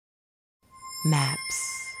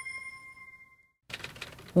MAPS.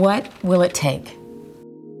 What will it take?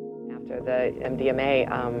 After the MDMA,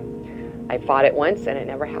 I fought it once and it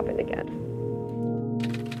never happened again.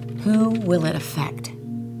 Who will it affect?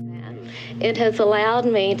 It has allowed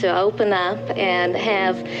me to open up and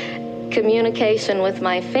have communication with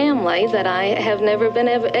my family that I have never been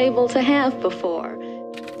able to have before.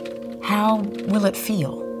 How will it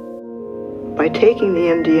feel? By taking the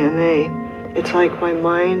MDMA, it's like my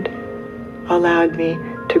mind allowed me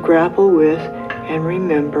to grapple with and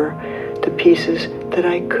remember the pieces that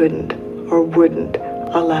I couldn't or wouldn't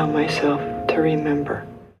allow myself to remember.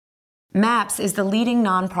 MAPS is the leading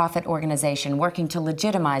nonprofit organization working to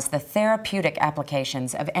legitimize the therapeutic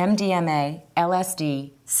applications of MDMA,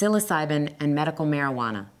 LSD, psilocybin, and medical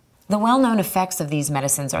marijuana. The well-known effects of these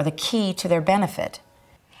medicines are the key to their benefit.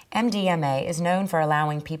 MDMA is known for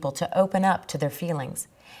allowing people to open up to their feelings,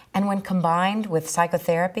 and when combined with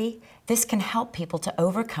psychotherapy, this can help people to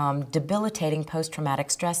overcome debilitating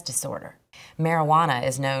post-traumatic stress disorder. Marijuana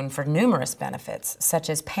is known for numerous benefits, such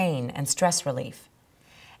as pain and stress relief.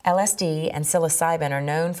 LSD and psilocybin are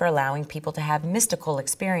known for allowing people to have mystical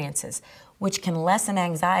experiences, which can lessen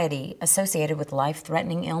anxiety associated with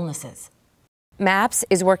life-threatening illnesses. MAPS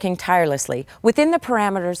is working tirelessly within the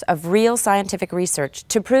parameters of real scientific research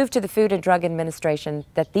to prove to the Food and Drug Administration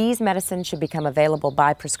that these medicines should become available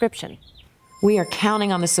by prescription. We are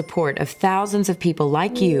counting on the support of thousands of people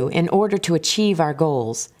like you in order to achieve our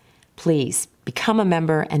goals. Please, become a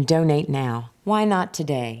member and donate now. Why not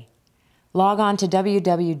today? Log on to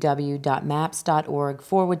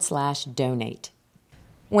www.maps.org/donate.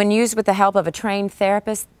 When used with the help of a trained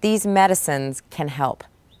therapist, these medicines can help.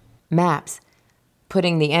 MAPS,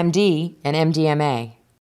 putting the MD in MDMA.